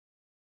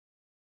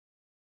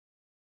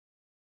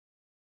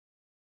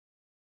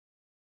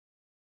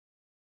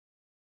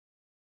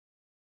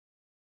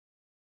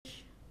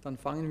Dann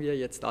fangen wir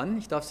jetzt an.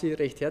 Ich darf Sie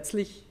recht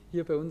herzlich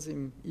hier bei uns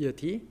im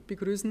IRT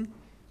begrüßen.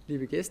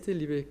 Liebe Gäste,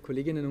 liebe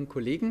Kolleginnen und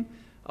Kollegen,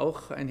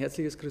 auch ein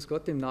herzliches Grüß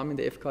Gott im Namen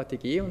der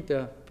FKTG und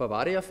der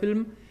Bavaria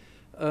Film.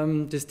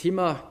 Das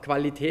Thema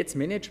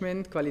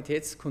Qualitätsmanagement,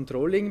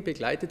 Qualitätscontrolling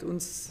begleitet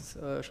uns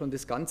schon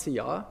das ganze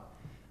Jahr,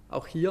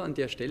 auch hier an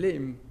der Stelle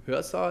im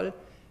Hörsaal.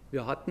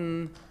 Wir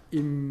hatten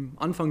im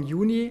Anfang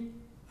Juni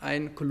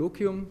ein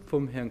Kolloquium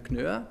vom Herrn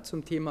Knör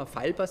zum Thema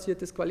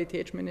fallbasiertes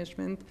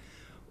Qualitätsmanagement.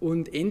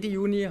 Und Ende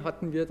Juni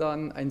hatten wir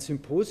dann ein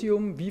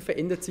Symposium, wie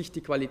verändert sich die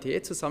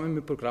Qualität, zusammen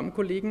mit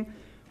Programmkollegen.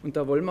 Und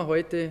da wollen wir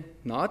heute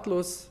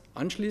nahtlos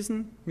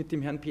anschließen mit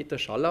dem Herrn Peter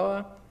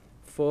Schallauer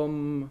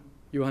vom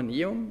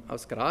JOANNEUM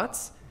aus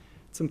Graz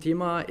zum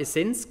Thema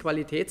Essenz,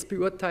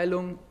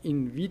 Qualitätsbeurteilung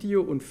in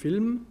Video und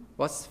Film.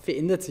 Was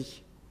verändert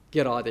sich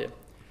gerade?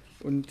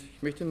 Und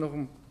ich möchte noch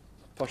ein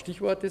paar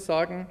Stichworte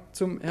sagen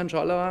zum Herrn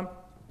Schallauer.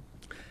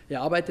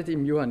 Er arbeitet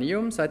im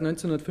JOANNEUM seit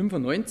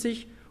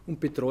 1995 und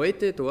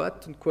betreute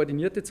dort und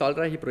koordinierte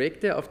zahlreiche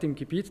Projekte auf dem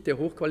Gebiet der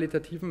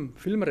hochqualitativen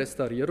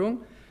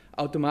Filmrestaurierung,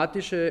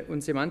 automatische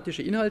und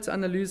semantische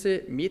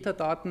Inhaltsanalyse,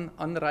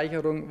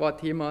 Metadatenanreicherung war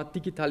Thema,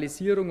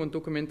 Digitalisierung und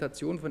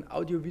Dokumentation von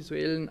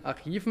audiovisuellen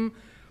Archiven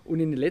und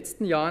in den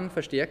letzten Jahren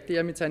verstärkte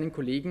er mit seinen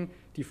Kollegen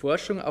die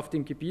Forschung auf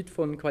dem Gebiet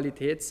von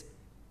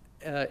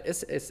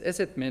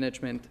Asset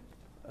Management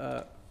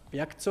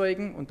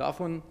Werkzeugen und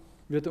davon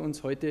wird er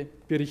uns heute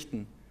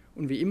berichten.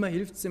 Und wie immer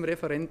hilft es dem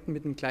Referenten,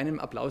 mit einem kleinen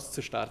Applaus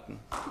zu starten.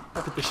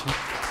 Bitte schön.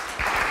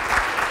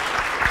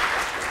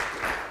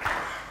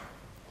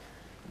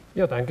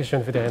 Ja, danke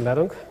schön für die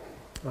Einladung.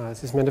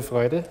 Es ist mir eine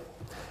Freude,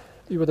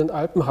 über den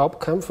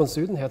Alpenhauptkamm von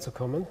Süden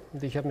herzukommen.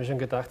 Und ich habe mir schon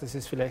gedacht, es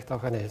ist vielleicht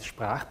auch eine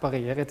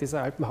Sprachbarriere,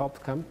 dieser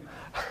Alpenhauptkamm.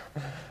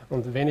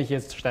 Und wenn ich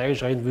jetzt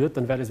steirisch reden würde,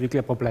 dann wäre das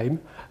wirklich ein Problem.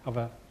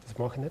 Aber das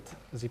mache ich nicht.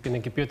 Also ich bin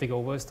ein gebürtiger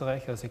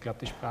Oberösterreicher, also ich glaube,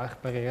 die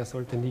Sprachbarriere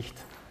sollte nicht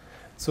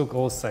so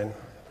groß sein.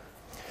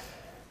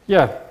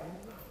 Ja,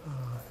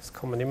 es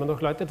kommen immer noch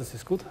Leute, das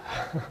ist gut.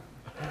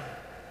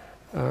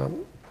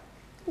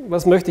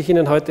 Was möchte ich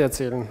Ihnen heute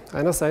erzählen?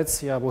 Einerseits,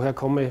 ja, woher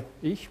komme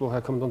ich,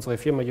 woher kommt unsere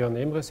Firma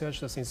JOANNEUM Research,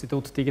 das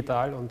Institut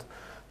Digital und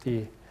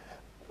die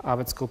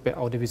Arbeitsgruppe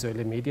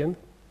Audiovisuelle Medien.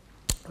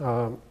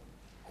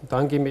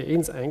 Dann gehen wir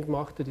ins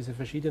Eingemachte, diese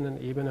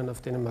verschiedenen Ebenen, auf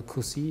denen man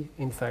QC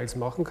in Files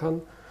machen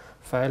kann.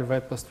 File,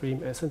 Wrapper,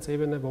 Stream,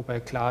 Essenz-Ebene,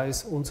 wobei klar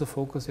ist, unser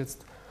Fokus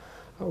jetzt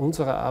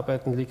unserer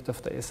Arbeiten liegt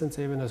auf der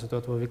Essenz-Ebene, also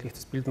dort, wo wir wirklich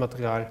das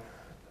Bildmaterial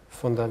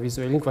von der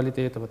visuellen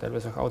Qualität, aber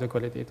teilweise auch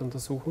Audioqualität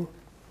untersuchen.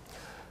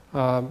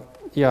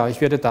 Ja, ich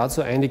werde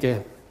dazu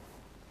einige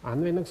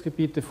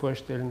Anwendungsgebiete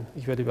vorstellen.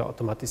 Ich werde über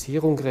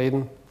Automatisierung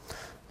reden,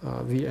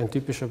 wie ein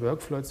typischer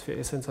Workflow jetzt für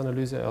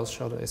Essenzanalyse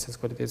ausschaut und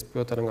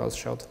Essenzqualitätsbeurteilung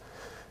ausschaut,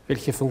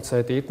 welche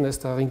Funktionalitäten es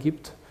darin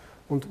gibt.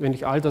 Und wenn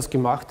ich all das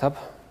gemacht habe,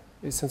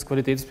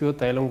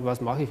 Essenzqualitätsbeurteilung, was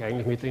mache ich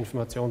eigentlich mit der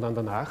Information dann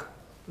danach?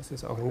 Das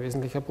ist auch ein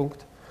wesentlicher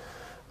Punkt.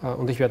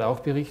 Und ich werde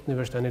auch berichten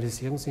über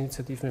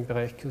Standardisierungsinitiativen im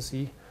Bereich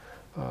QC.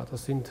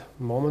 Das sind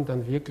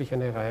momentan wirklich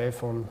eine Reihe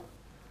von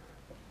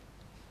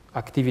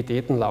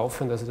Aktivitäten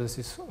laufend. Also das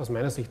ist aus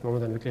meiner Sicht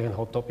momentan wirklich ein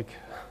Hot Topic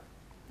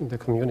in der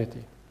Community.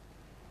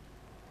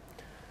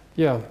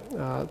 Ja,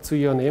 zu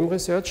JOANNEUM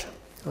Research.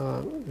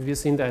 Wir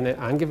sind eine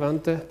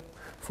angewandte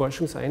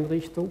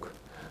Forschungseinrichtung,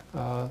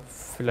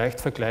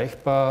 vielleicht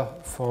vergleichbar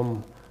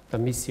von der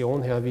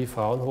Mission her wie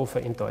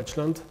Fraunhofer in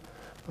Deutschland.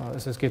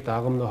 Also es geht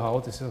darum,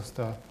 Know-how, das aus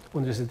der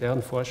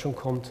universitären Forschung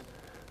kommt,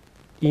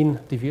 in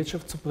die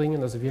Wirtschaft zu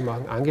bringen. Also wir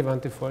machen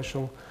angewandte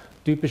Forschung.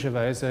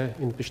 Typischerweise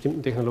in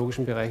bestimmten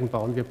technologischen Bereichen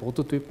bauen wir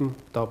Prototypen,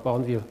 da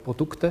bauen wir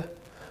Produkte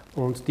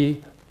und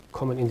die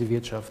kommen in die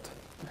Wirtschaft.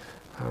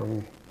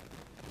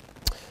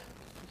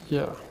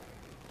 Ja,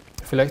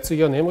 vielleicht zu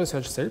JOANNEUM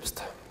Research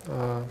selbst.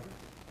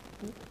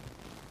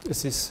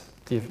 Es ist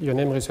die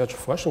JOANNEUM Research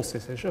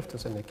Forschungsgesellschaft,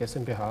 also eine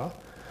GmbH,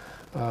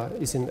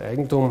 ist in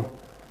Eigentum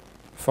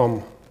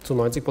zu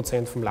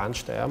 90% vom Land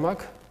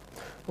Steiermark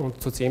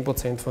und zu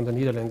 10% von der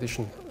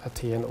niederländischen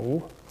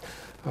TNO.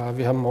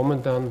 Wir haben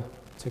momentan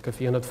ca.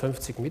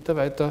 450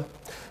 Mitarbeiter,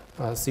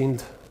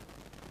 sind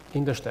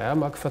in der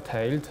Steiermark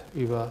verteilt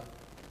über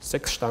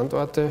 6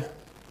 Standorte,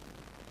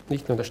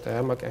 nicht nur in der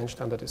Steiermark, ein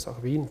Standort ist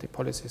auch Wien, die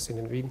Policies sind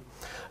in Wien,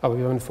 aber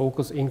wir haben einen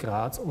Fokus in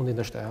Graz und in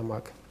der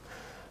Steiermark.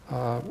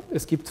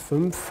 Es gibt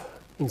 5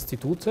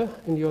 Institute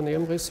in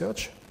JOANNEUM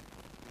Research,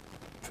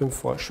 5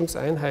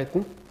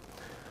 Forschungseinheiten.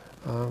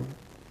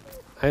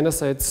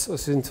 Einerseits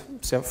sind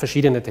sehr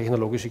verschiedene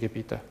technologische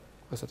Gebiete,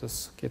 also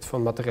das geht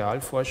von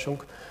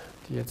Materialforschung,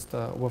 die jetzt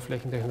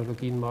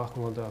Oberflächentechnologien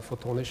machen und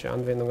photonische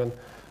Anwendungen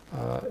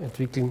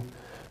entwickeln,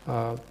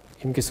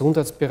 im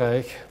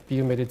Gesundheitsbereich,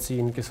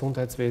 Biomedizin,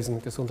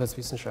 Gesundheitswesen,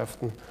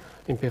 Gesundheitswissenschaften,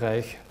 im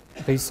Bereich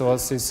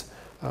Resources,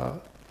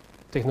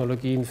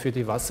 Technologien für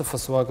die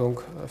Wasserversorgung,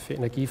 für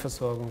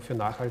Energieversorgung, für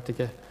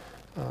nachhaltige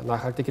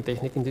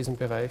Technik in diesem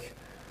Bereich.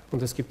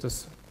 Und es gibt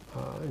das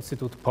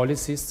Institut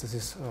Policies, das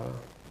ist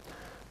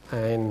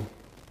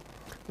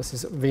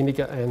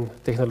weniger ein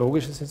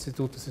technologisches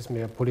Institut, das ist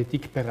mehr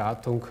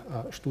Politikberatung,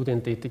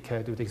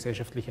 Studientätigkeit über die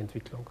gesellschaftliche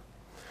Entwicklung.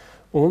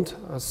 Und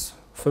als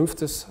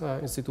Fünftes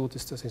Institut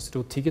ist das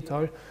Institut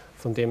Digital,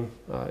 von dem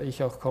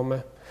ich auch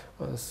komme.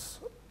 Es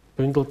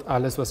bündelt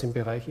alles, was im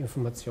Bereich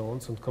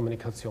Informations- und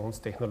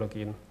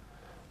Kommunikationstechnologien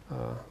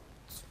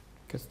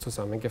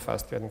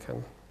zusammengefasst werden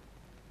kann.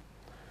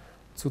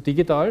 Zu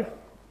Digital,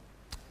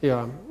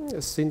 ja,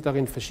 es sind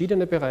darin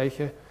verschiedene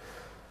Bereiche,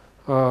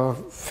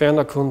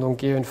 Fernerkundung,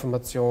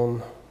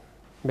 Geoinformation,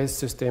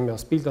 Messsysteme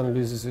aus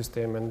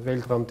Bildanalysesystemen,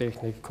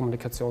 Weltraumtechnik,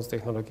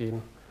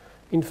 Kommunikationstechnologien,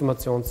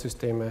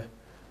 Informationssysteme,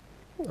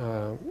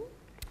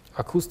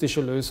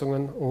 akustische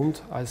Lösungen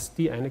und als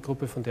die eine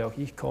Gruppe, von der auch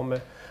ich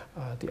komme,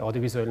 die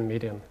audiovisuellen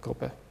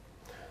Mediengruppe.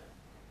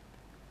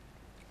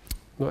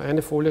 Nur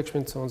eine Folie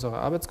geschwind zu unserer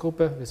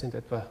Arbeitsgruppe. Wir sind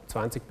etwa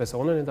 20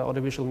 Personen in der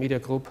Audiovisual Media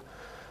Group.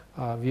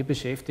 Wir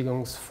beschäftigen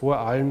uns vor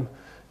allem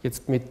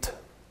jetzt mit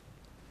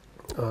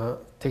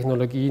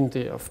Technologien,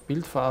 die auf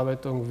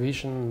Bildverarbeitung,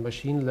 Vision,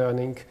 Machine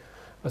Learning,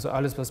 also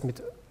alles, was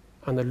mit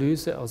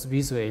Analyse aus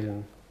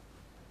visuellen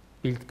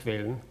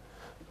Bildquellen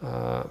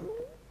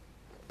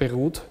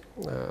beruht,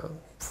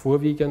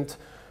 vorwiegend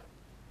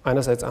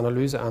einerseits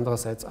Analyse,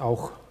 andererseits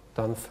auch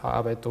dann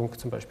Verarbeitung,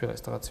 zum Beispiel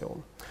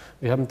Restauration.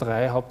 Wir haben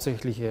 3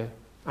 hauptsächliche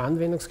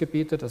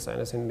Anwendungsgebiete. Das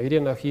eine sind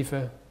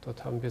Medienarchive.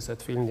 Dort haben wir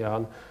seit vielen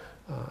Jahren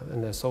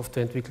eine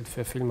Software entwickelt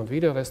für Film- und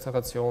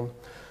Videorestauration.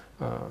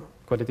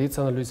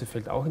 Qualitätsanalyse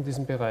fällt auch in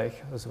diesen Bereich,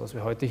 also was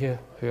wir heute hier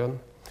hören.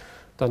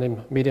 Dann im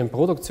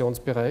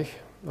Medienproduktionsbereich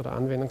oder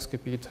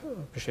Anwendungsgebiet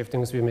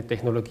beschäftigen uns wir mit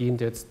Technologien,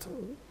 die jetzt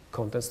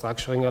Content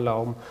Structuring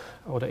erlauben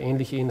oder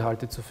ähnliche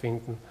Inhalte zu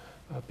finden,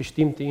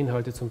 bestimmte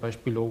Inhalte, zum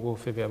Beispiel Logo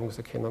für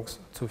Werbungserkennung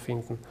zu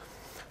finden.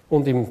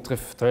 Und im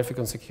Traffic-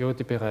 und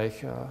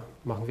Security-Bereich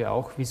machen wir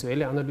auch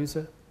visuelle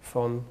Analyse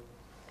von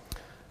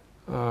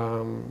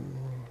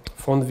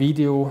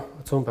Video,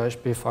 zum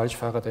Beispiel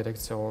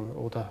Falschfahrerdetektion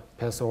oder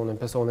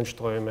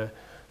Personenströme,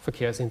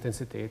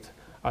 Verkehrsintensität,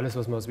 alles,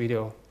 was man aus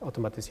Video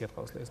automatisiert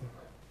rauslesen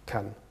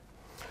kann.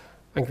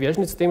 Ein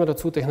Querschnittsthema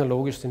dazu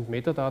technologisch sind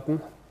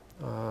Metadaten.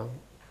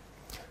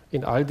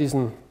 In all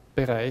diesen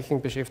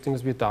Bereichen beschäftigen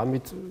wir uns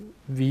damit,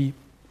 wie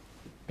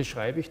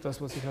beschreibe ich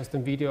das, was ich aus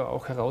dem Video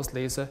auch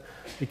herauslese,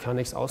 wie kann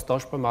ich es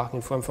austauschbar machen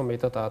in Form von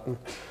Metadaten,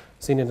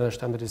 sind in der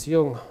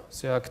Standardisierung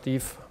sehr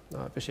aktiv,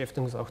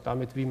 beschäftigen uns auch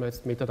damit, wie man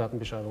jetzt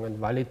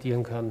Metadatenbeschreibungen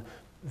validieren kann,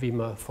 wie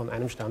man von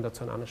einem Standard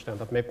zu einem anderen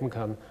Standard mappen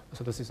kann.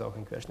 Also das ist auch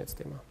ein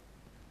Querschnittsthema.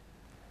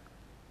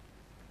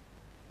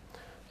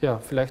 Ja,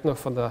 vielleicht noch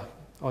von der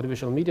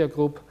Audiovisual Media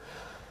Group.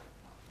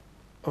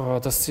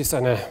 Das ist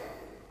eine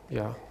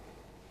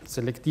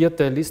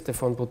selektierte Liste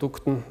von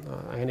Produkten.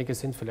 Einige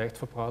sind vielleicht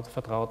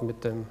vertraut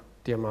mit dem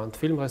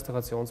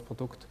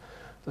Diamant-Filmrestaurationsprodukt.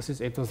 Das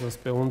ist etwas, was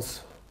bei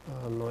uns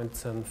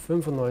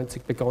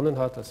 1995 begonnen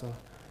hat. Also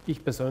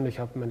ich persönlich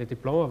habe meine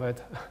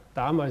Diplomarbeit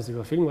damals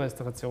über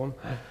Filmrestauration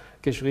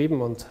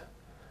geschrieben und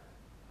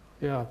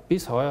ja,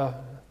 bis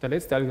heuer, der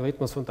letzte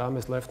Algorithmus von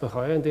damals läuft noch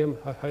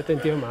heute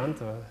in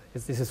Diamant, aber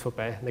jetzt ist es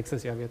vorbei.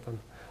 Nächstes Jahr wird dann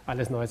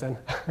alles neu sein.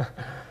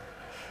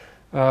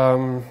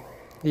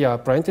 Ja,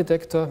 Brand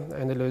Detector,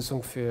 eine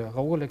Lösung für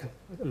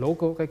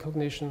Logo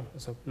Recognition,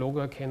 also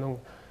Logoerkennung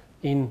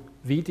in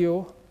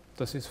Video.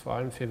 Das ist vor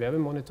allem für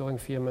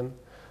Werbemonitoring-Firmen,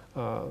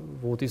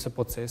 wo dieser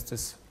Prozess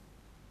des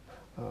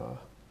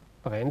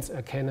Brands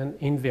erkennen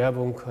in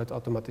Werbung halt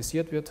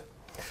automatisiert wird.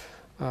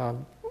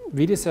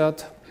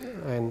 Vidicert,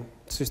 ein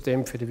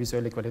System für die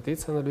visuelle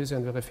Qualitätsanalyse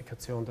und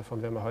Verifikation,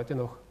 davon werden wir heute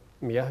noch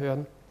mehr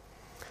hören,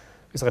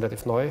 ist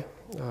relativ neu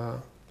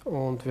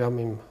und wir haben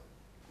im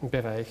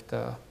Bereich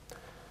der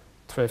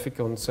Traffic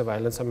und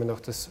Surveillance haben wir noch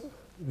das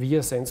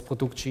Essenz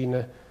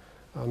Produktschiene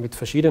mit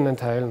verschiedenen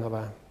Teilen,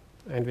 aber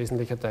ein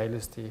wesentlicher Teil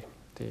ist die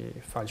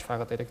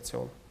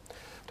Falschfahrerdetektion,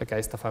 der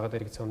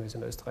Geisterfahrerdetektion, wie es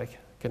in Österreich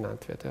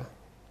genannt wird.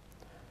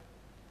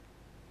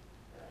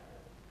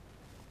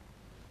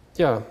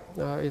 Ja,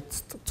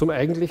 jetzt zum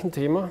eigentlichen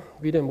Thema,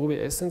 wieder im Ruby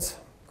Essenz,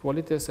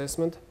 Quality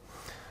Assessment.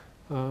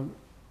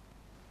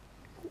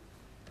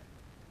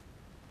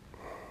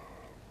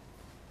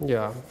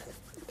 Ja,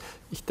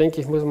 ich denke,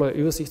 ich muss mal eine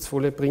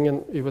Übersichtsfolie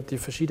bringen über die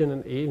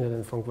verschiedenen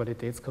Ebenen von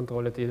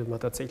Qualitätskontrolle, die man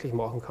tatsächlich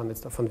machen kann,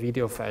 jetzt auch von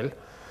Video-File.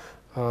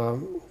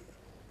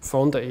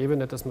 Von der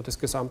Ebene, dass man das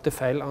gesamte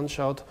File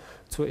anschaut,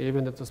 zur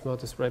Ebene, dass man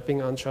das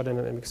Wrapping anschaut in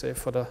einem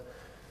MXF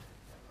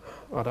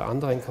oder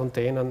anderen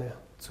Containern,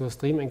 zur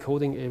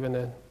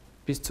Stream-Encoding-Ebene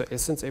bis zur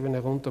Essenz-Ebene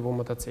runter, wo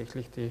man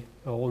tatsächlich die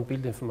Roh- und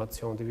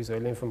Bildinformation, die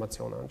visuelle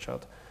Information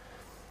anschaut.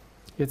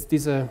 Jetzt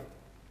diese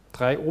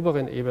 3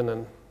 oberen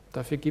Ebenen,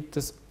 dafür gibt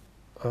es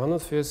an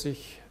und für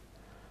sich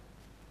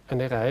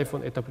eine Reihe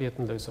von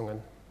etablierten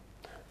Lösungen.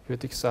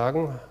 Würde ich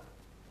sagen,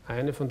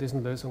 eine von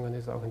diesen Lösungen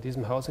ist auch in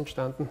diesem Haus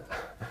entstanden,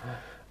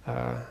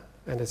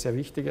 eine sehr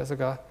wichtige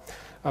sogar.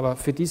 Aber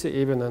für diese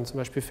Ebenen, zum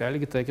Beispiel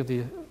File-Getracker,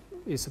 die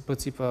ist im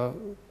Prinzip,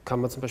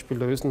 kann man zum Beispiel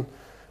lösen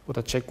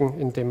oder checken,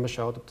 indem man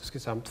schaut, ob das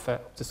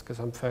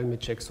Gesamtfile mit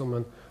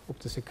Checksummen, ob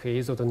das okay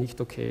ist oder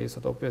nicht okay ist,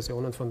 oder ob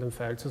Versionen von dem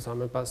File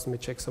zusammenpassen mit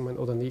Checksummen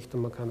oder nicht,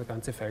 und man kann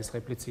ganze Files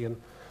replizieren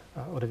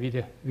oder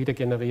wieder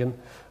generieren.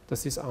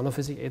 Das ist an und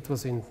für sich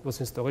etwas, was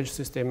in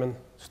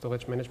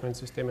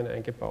Storage-Management-Systemen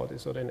eingebaut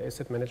ist oder in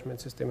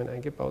Asset-Management-Systemen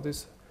eingebaut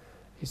ist.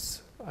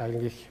 ist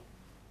eigentlich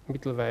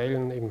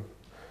mittlerweile,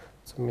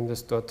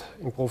 zumindest dort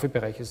im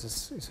Profibereich, ist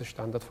es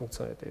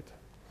Standardfunktionalität.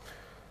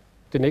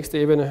 Die nächste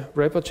Ebene,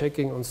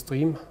 Wrapper-Checking und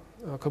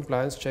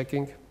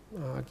Stream-Compliance-Checking,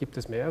 gibt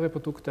es mehrere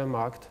Produkte am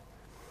Markt.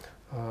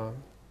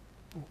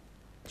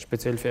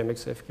 Speziell für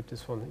MXF gibt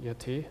es von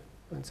IRT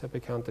ein sehr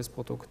bekanntes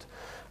Produkt.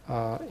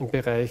 Im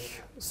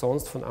Bereich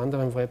sonst von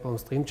anderen Wrapper- und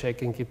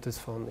Stream-Checking gibt es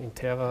von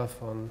Intera,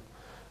 von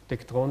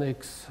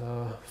Tektronix,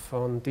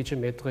 von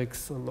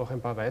Digimetrix und noch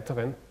ein paar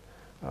weiteren,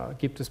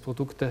 gibt es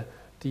Produkte,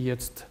 die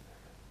jetzt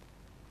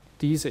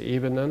diese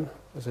Ebenen,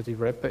 also die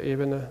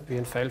Wrapper-Ebene, wie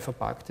ein File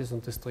verpackt ist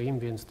und das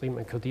Stream, wie ein Stream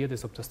encodiert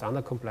ist, ob das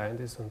standard-compliant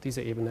ist, und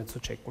diese Ebene zu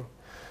checken.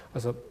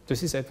 Also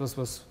das ist etwas,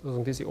 was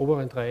diese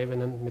oberen 3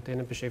 Ebenen, mit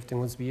denen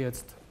beschäftigen uns wir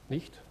jetzt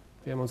nicht.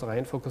 Wir haben uns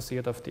rein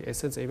fokussiert auf die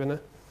Essenz-Ebene.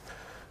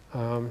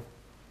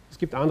 Es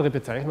gibt andere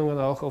Bezeichnungen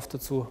auch oft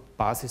dazu,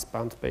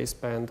 Basisband,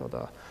 Baseband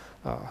oder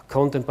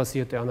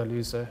Content-basierte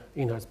Analyse,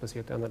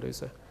 inhaltsbasierte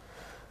Analyse.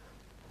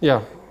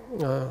 Ja,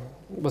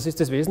 was ist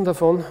das Wesen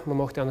davon? Man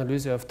macht die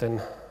Analyse auf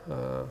den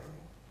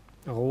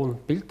rohen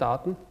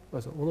Bilddaten,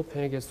 also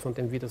unabhängig jetzt von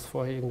dem, wie das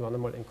vorher irgendwann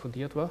einmal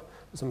encodiert war.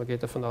 Also man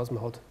geht davon aus,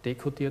 man hat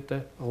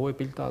dekodierte rohe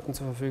Bilddaten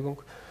zur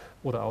Verfügung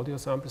oder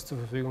Audiosamples zur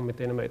Verfügung, mit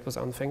denen man etwas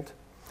anfängt.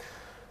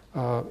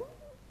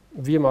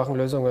 Wir machen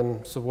Lösungen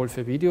sowohl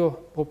für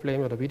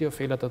Videoprobleme oder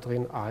Videofehler da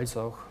drin, als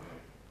auch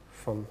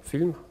von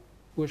Film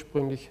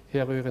ursprünglich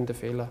herrührende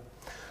Fehler.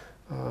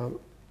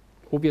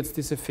 Ob jetzt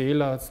diese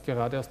Fehler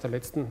gerade aus der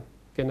letzten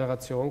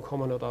Generation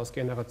kommen oder aus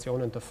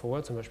Generationen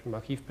davor, zum Beispiel im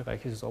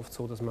Archivbereich ist es oft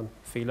so, dass man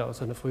Fehler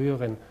aus einer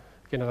früheren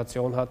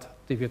Generation hat,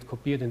 die wird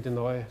kopiert in das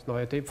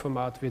neue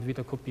Tape-Format, wird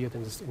wieder kopiert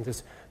in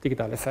das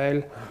digitale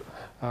File.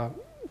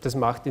 Das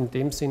macht in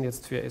dem Sinn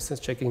jetzt für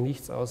Essenz-Checking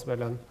nichts aus, weil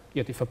dann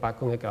ja die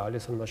Verpackung egal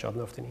ist und man schaut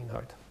nur auf den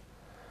Inhalt.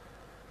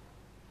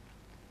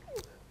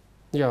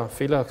 Ja,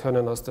 Fehler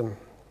können aus dem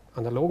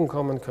Analogen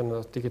kommen, können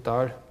auch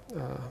digital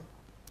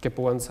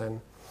geboren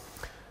sein.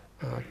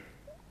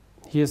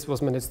 Hier ist,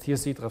 was man jetzt hier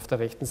sieht, auf der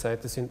rechten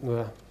Seite sind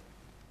nur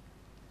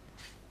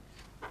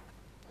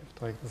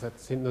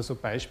so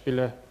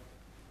Beispiele.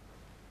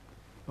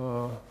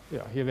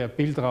 Ja, hier wäre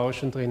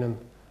Bildrauschen drinnen,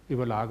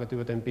 überlagert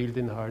über den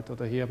Bildinhalt,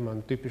 oder hier hat man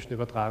einen typischen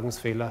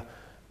Übertragungsfehler,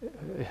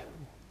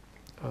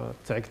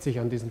 zeigt sich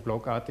an diesen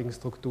blockartigen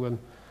Strukturen,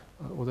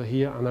 oder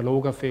hier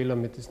analoger Fehler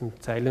mit diesen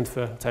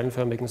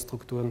zeilenförmigen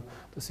Strukturen,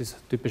 das ist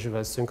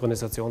typischerweise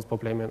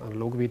Synchronisationsprobleme in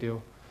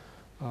Analogvideo.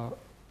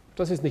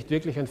 Das ist nicht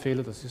wirklich ein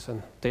Fehler, das ist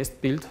ein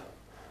Testbild,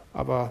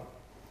 aber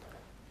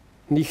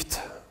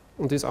nicht,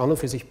 und ist auch noch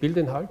für sich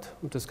Bildinhalt,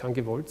 und das kann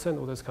gewollt sein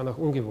oder es kann auch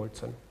ungewollt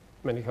sein.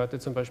 Wenn ich heute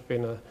zum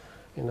Beispiel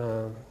in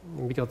einem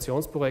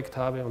Migrationsprojekt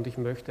habe und ich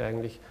möchte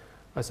eigentlich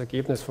als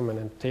Ergebnis von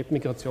meiner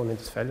Tape-Migration in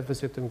das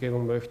File-basierte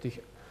Umgebung, möchte ich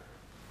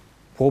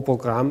pro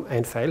Programm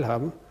ein File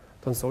haben,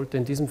 dann sollte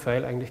in diesem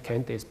File eigentlich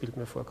kein Testbild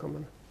mehr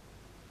vorkommen,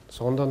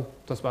 sondern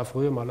das war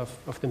früher mal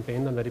auf den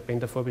Bändern, weil die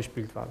Bänder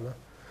vorbespielt waren. Ne?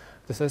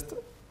 Das heißt,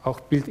 auch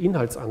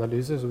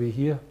Bildinhaltsanalyse, so wie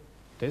hier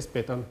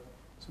Testpattern,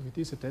 so wie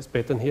diese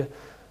Testpattern hier,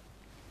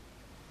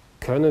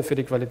 können für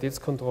die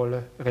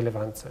Qualitätskontrolle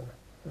relevant sein.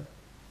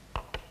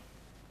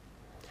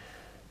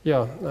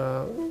 Ja,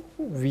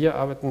 wir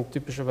arbeiten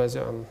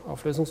typischerweise an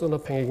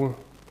auflösungsunabhängigen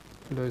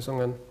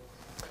Lösungen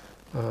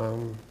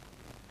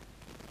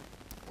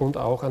und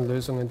auch an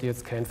Lösungen, die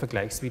jetzt kein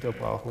Vergleichsvideo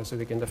brauchen. Also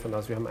wir gehen davon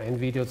aus, wir haben ein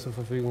Video zur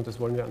Verfügung, das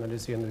wollen wir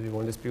analysieren, wir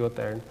wollen das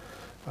beurteilen.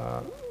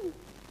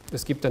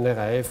 Es gibt eine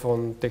Reihe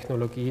von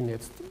Technologien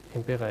jetzt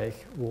im Bereich,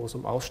 wo es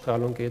um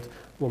Ausstrahlung geht,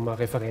 wo man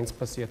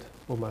referenzbasiert,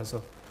 wo man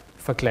also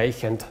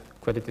vergleichend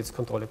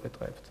Qualitätskontrolle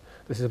betreibt.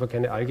 Das ist aber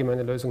keine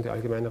allgemeine Lösung. Die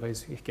allgemeinere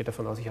ist, ich gehe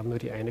davon aus, ich habe nur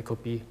die eine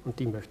Kopie und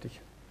die möchte ich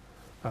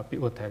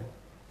beurteilen.